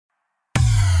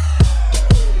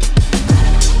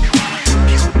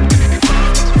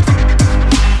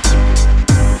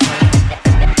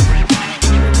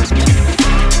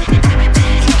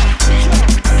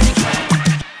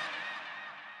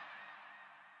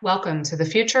Welcome to the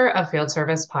Future of Field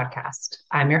Service podcast.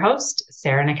 I'm your host,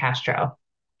 Sarah Nicastro.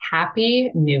 Happy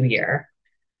New Year.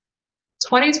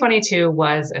 2022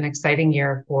 was an exciting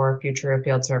year for Future of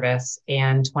Field Service,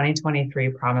 and 2023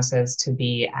 promises to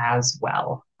be as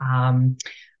well. I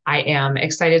am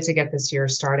excited to get this year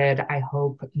started. I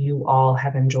hope you all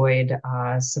have enjoyed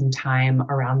some time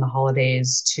around the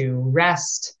holidays to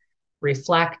rest,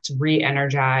 reflect, re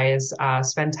energize,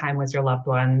 spend time with your loved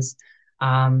ones.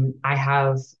 I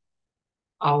have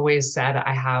always said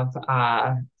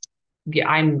I'm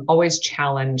always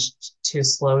challenged to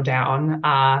slow down.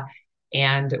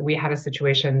 And we had a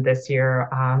situation this year.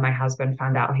 My husband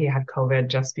found out he had COVID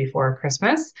just before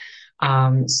Christmas.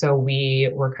 So we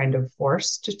were kind of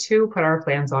forced to put our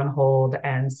plans on hold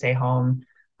and stay home,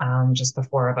 just the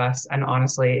four of us. And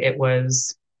honestly, it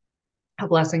was a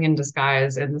blessing in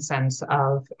disguise in the sense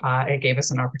of it gave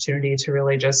us an opportunity to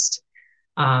really just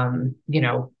um, you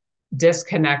know,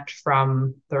 disconnect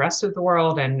from the rest of the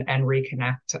world and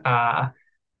reconnect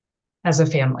as a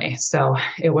family. So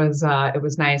it was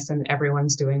nice, and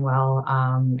everyone's doing well.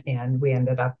 And we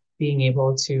ended up being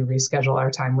able to reschedule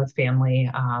our time with family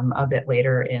a bit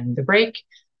later in the break.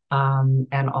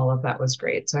 And all of that was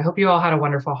great. So I hope you all had a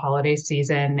wonderful holiday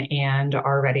season and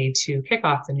are ready to kick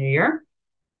off the new year.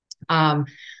 Um,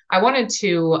 I wanted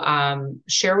to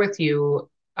share with you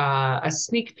a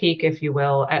sneak peek, if you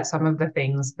will, at some of the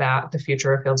things that the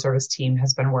Future of Field Service team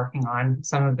has been working on,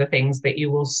 some of the things that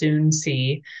you will soon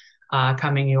see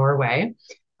coming your way.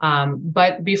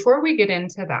 But before we get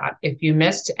into that, if you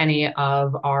missed any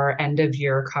of our end of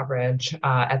year coverage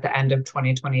at the end of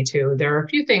 2022, there are a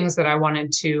few things that I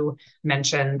wanted to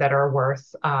mention that are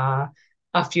worth a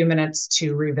few minutes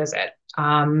to revisit.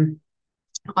 On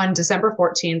December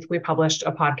 14th, we published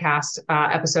a podcast,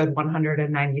 episode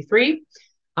 193,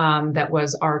 that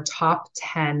was our top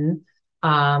 10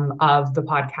 of the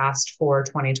podcast for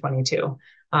 2022.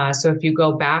 So if you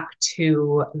go back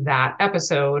to that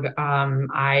episode,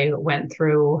 I went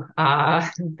through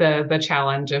the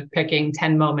challenge of picking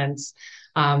 10 moments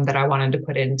that I wanted to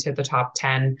put into the top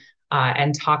 10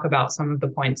 and talk about some of the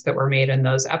points that were made in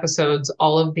those episodes.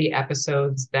 All of the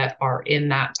episodes that are in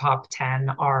that top 10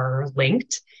 are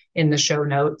linked in the show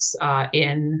notes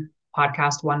in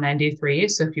podcast 193.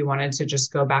 So if you wanted to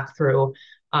just go back through,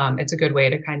 it's a good way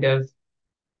to kind of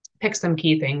pick some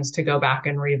key things to go back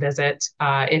and revisit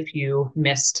if you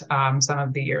missed some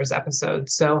of the year's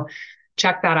episodes. So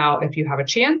check that out if you have a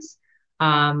chance.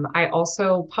 I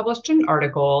also published an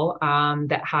article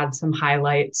that had some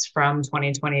highlights from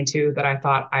 2022 that I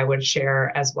thought I would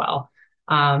share as well.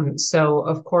 So,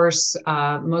 of course,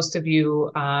 most of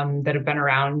you that have been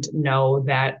around know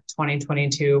that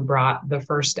 2022 brought the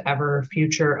first ever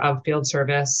Future of Field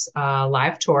Service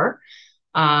live tour.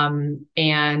 And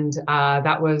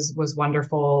that was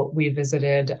wonderful. We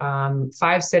visited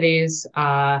 5 cities,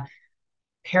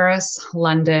 Paris,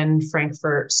 London,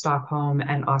 Frankfurt, Stockholm,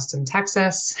 and Austin,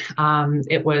 Texas.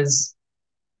 It was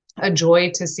a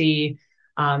joy to see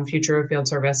Future of Field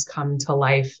Service come to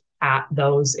life at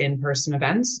those in-person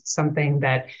events, something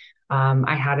that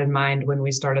I had in mind when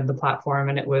we started the platform,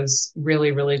 and it was really,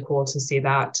 really cool to see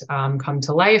that come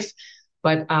to life.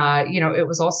 But it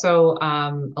was also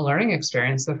a learning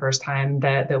experience the first time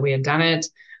that we had done it.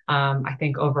 I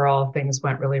think overall things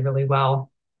went really, really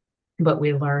well, but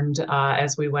we learned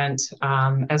as we went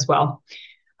as well.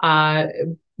 Uh,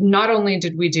 Not only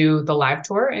did we do the live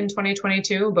tour in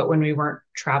 2022, but when we weren't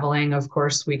traveling, of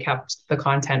course, we kept the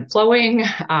content flowing.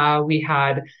 We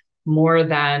had more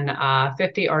than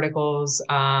 50 articles,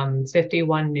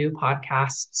 51 new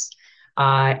podcasts,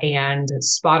 and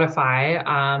Spotify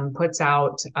puts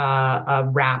out a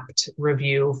wrapped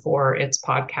review for its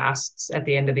podcasts at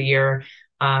the end of the year.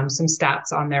 Some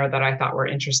stats on there that I thought were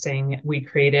interesting. We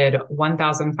created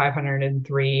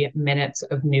 1,503 minutes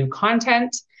of new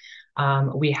content.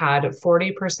 We had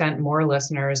 40% more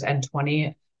listeners and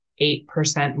 28%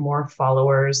 more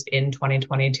followers in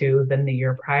 2022 than the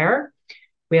year prior.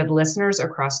 We had listeners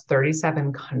across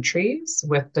 37 countries,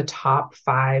 with the top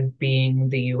 5 being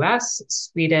the US,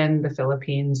 Sweden, the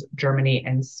Philippines, Germany,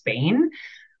 and Spain.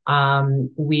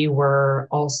 We were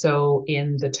also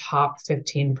in the top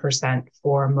 15%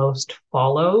 for most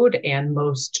followed and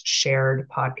most shared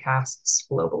podcasts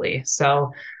globally.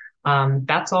 So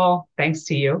that's all thanks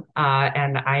to you.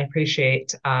 And I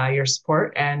appreciate your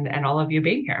support and all of you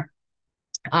being here.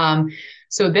 Um,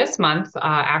 so this month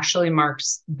actually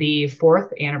marks the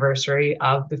 4th anniversary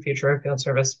of the Future of Field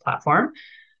Service platform.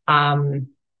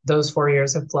 Those 4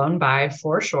 years have flown by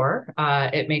for sure.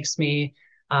 It makes me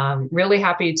really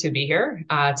happy to be here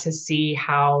to see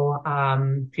how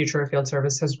Future of Field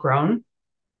Service has grown.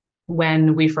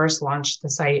 when we first launched the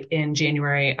site in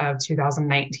January of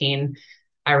 2019,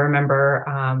 I remember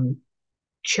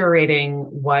curating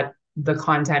what the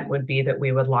content would be that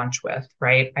we would launch with,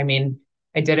 right? I mean,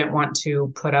 I didn't want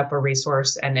to put up a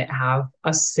resource and it have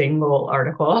a single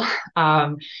article.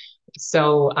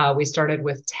 So we started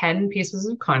with 10 pieces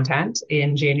of content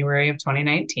in January of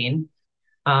 2019.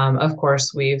 Of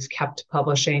course, we've kept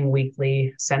publishing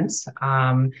weekly since,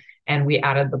 and we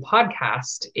added the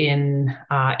podcast in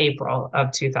April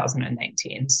of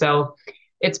 2019. So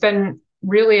it's been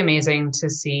really amazing to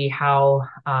see how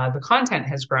the content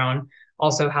has grown,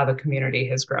 also how the community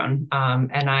has grown,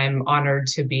 and I'm honored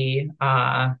to be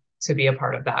a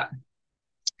part of that.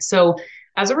 So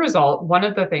as a result, one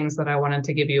of the things that I wanted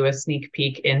to give you a sneak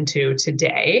peek into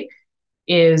today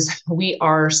is we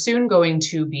are soon going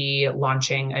to be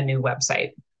launching a new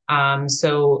website.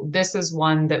 So this is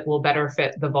one that will better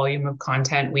fit the volume of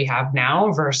content we have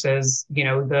now versus, you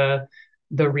know,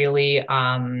 the really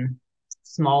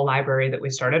small library that we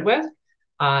started with.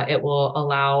 It will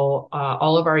allow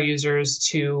all of our users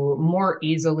to more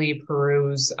easily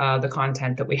peruse the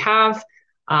content that we have.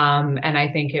 And I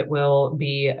think it will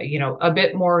be, you know, a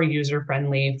bit more user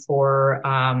friendly for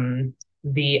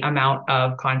the amount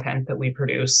of content that we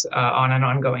produce on an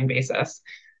ongoing basis.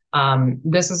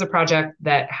 This is a project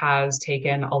that has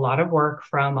taken a lot of work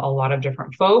from a lot of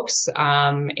different folks,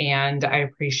 and I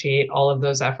appreciate all of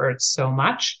those efforts so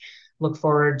much. Look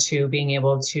forward to being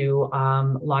able to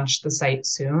launch the site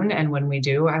soon. And when we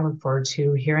do, I look forward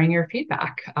to hearing your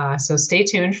feedback. So stay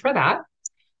tuned for that.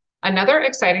 Another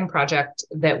exciting project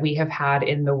that we have had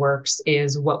in the works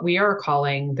is what we are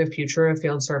calling the Future of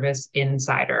Field Service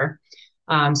Insider.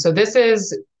 So this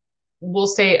is, we'll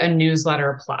say, a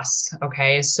newsletter plus.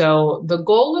 Okay. So the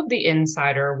goal of the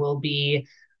Insider will be,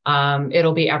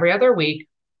 it'll be every other week.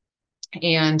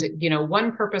 And, you know,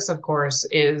 one purpose, of course,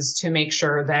 is to make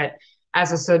sure that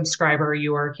as a subscriber,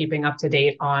 you are keeping up to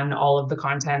date on all of the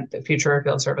content that Future of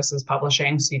Field Service is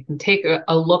publishing. So you can take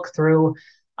a look through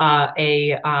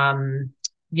an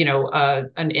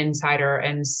insider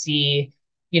and see,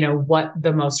 you know, what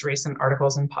the most recent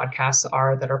articles and podcasts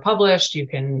are that are published. You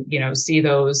can, you know, see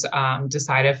those,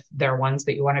 decide if they're ones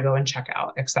that you want to go and check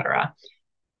out, et cetera.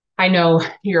 I know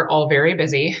you're all very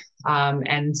busy,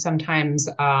 and sometimes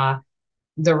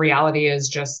the reality is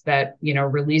just that, you know,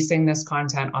 releasing this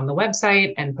content on the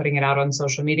website and putting it out on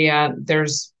social media,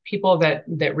 there's people that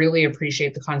really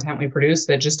appreciate the content we produce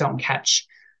that just don't catch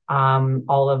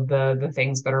all of the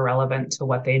things that are relevant to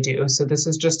what they do. So this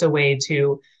is just a way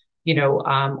to, you know,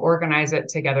 organize it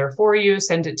together for you,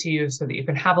 send it to you so that you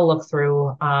can have a look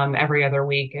through every other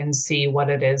week and see what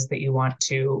it is that you want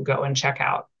to go and check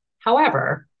out.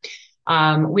 However,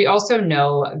 we also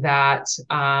know that,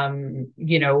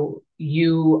 you know,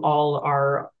 you all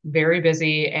are very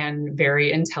busy and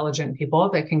very intelligent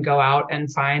people that can go out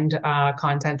and find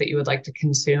content that you would like to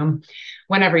consume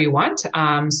whenever you want.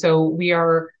 So we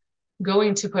are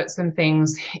going to put some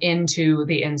things into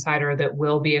the Insider that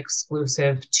will be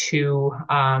exclusive to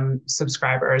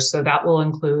subscribers. So that will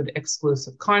include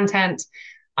exclusive content.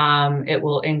 It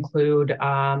will include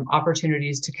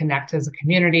opportunities to connect as a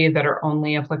community that are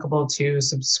only applicable to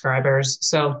subscribers.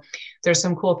 So there's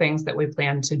some cool things that we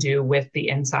plan to do with the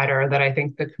Insider that I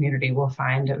think the community will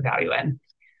find value in.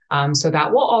 So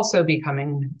that will also be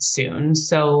coming soon.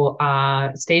 So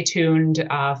stay tuned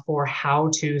for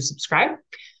how to subscribe.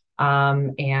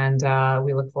 And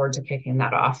we look forward to kicking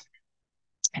that off.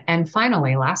 And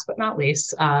finally, last but not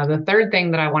least, the third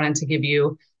thing that I wanted to give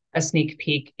you a sneak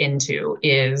peek into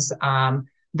is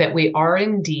that we are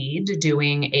indeed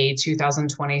doing a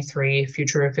 2023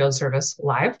 Future of Field Service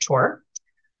live tour.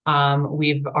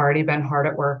 We've already been hard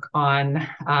at work on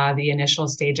the initial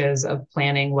stages of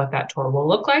planning what that tour will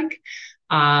look like.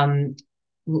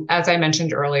 As I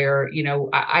mentioned earlier, you know,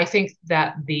 I think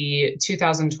that the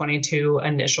 2022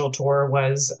 initial tour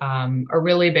was a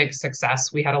really big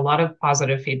success. We had a lot of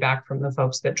positive feedback from the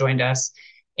folks that joined us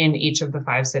in each of the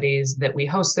 5 cities that we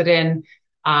hosted in.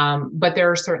 But there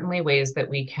are certainly ways that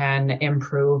we can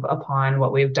improve upon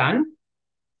what we've done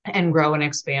and grow and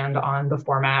expand on the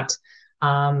format,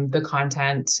 the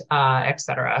content, et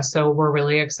cetera. So we're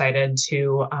really excited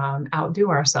to outdo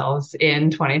ourselves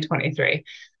in 2023.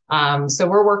 So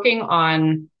we're working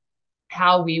on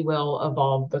how we will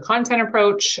evolve the content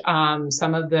approach,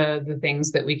 some of the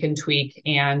things that we can tweak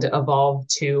and evolve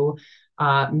to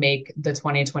make the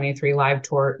 2023 live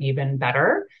tour even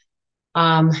better.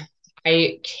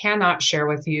 I cannot share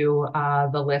with you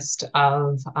the list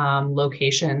of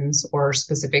locations or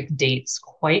specific dates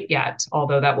quite yet,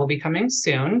 although that will be coming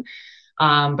soon.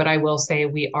 But I will say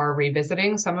we are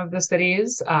revisiting some of the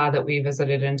cities that we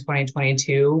visited in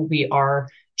 2022. We are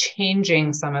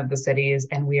changing some of the cities,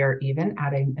 and we are even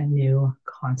adding a new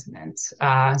continent.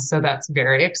 So that's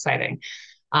very exciting.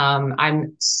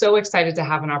 I'm so excited to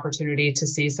have an opportunity to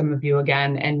see some of you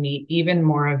again and meet even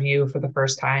more of you for the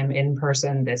first time in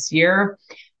person this year.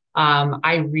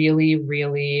 I really,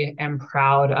 really am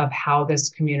proud of how this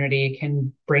community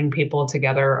can bring people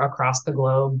together across the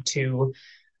globe to,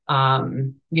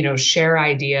 share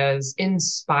ideas,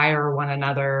 inspire one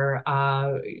another,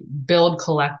 build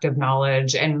collective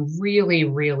knowledge, and really,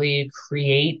 really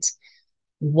create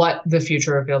what the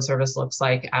future of field service looks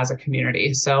like as a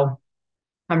community. So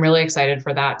I'm really excited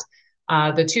for that.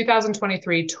 The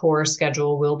 2023 tour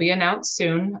schedule will be announced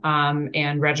soon,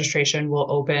 and registration will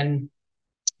open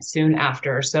soon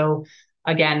after. So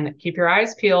again, keep your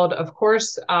eyes peeled, of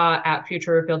course, at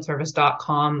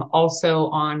futureoffieldservice.com, also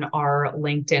on our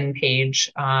LinkedIn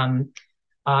page.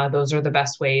 Those are the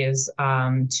best ways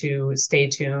to stay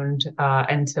tuned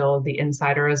until the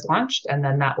Insider is launched, and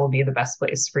then that will be the best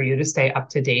place for you to stay up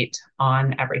to date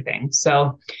on everything.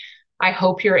 So I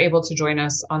hope you're able to join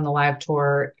us on the live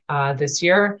tour this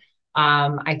year.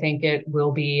 I think it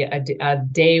will be a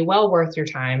day well worth your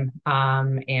time,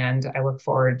 and I look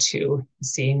forward to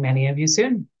seeing many of you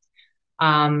soon.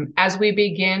 As we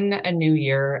begin a new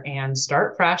year and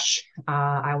start fresh,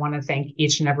 I want to thank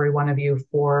each and every one of you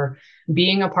for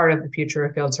being a part of the Future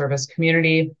of Field Service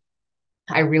community.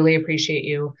 I really appreciate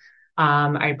you.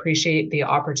 I appreciate the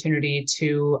opportunity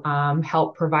to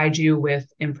help provide you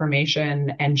with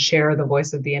information and share the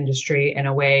voice of the industry in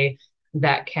a way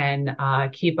that can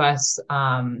keep us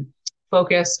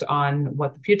focused on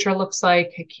what the future looks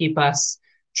like, keep us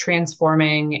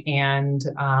transforming and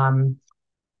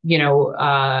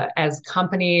as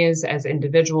companies, as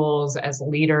individuals, as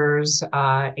leaders,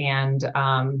 and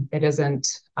it isn't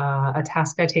a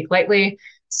task I take lightly.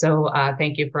 So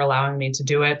thank you for allowing me to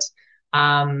do it.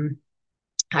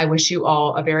 I wish you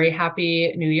all a very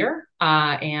happy new year.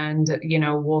 And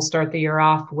we'll start the year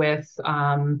off with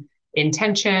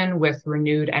intention, with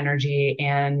renewed energy,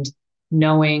 and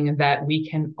knowing that we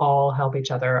can all help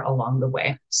each other along the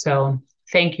way. So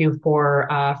thank you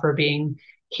for being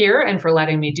here and for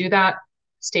letting me do that.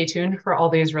 Stay tuned for all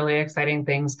these really exciting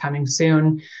things coming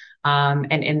soon.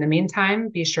 And in the meantime,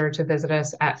 be sure to visit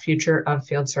us at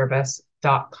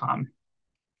futureoffieldservice.com.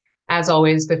 As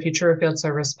always, the Future of Field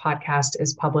Service podcast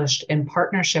is published in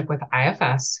partnership with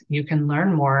IFS. You can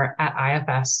learn more at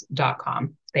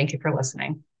ifs.com. Thank you for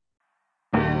listening.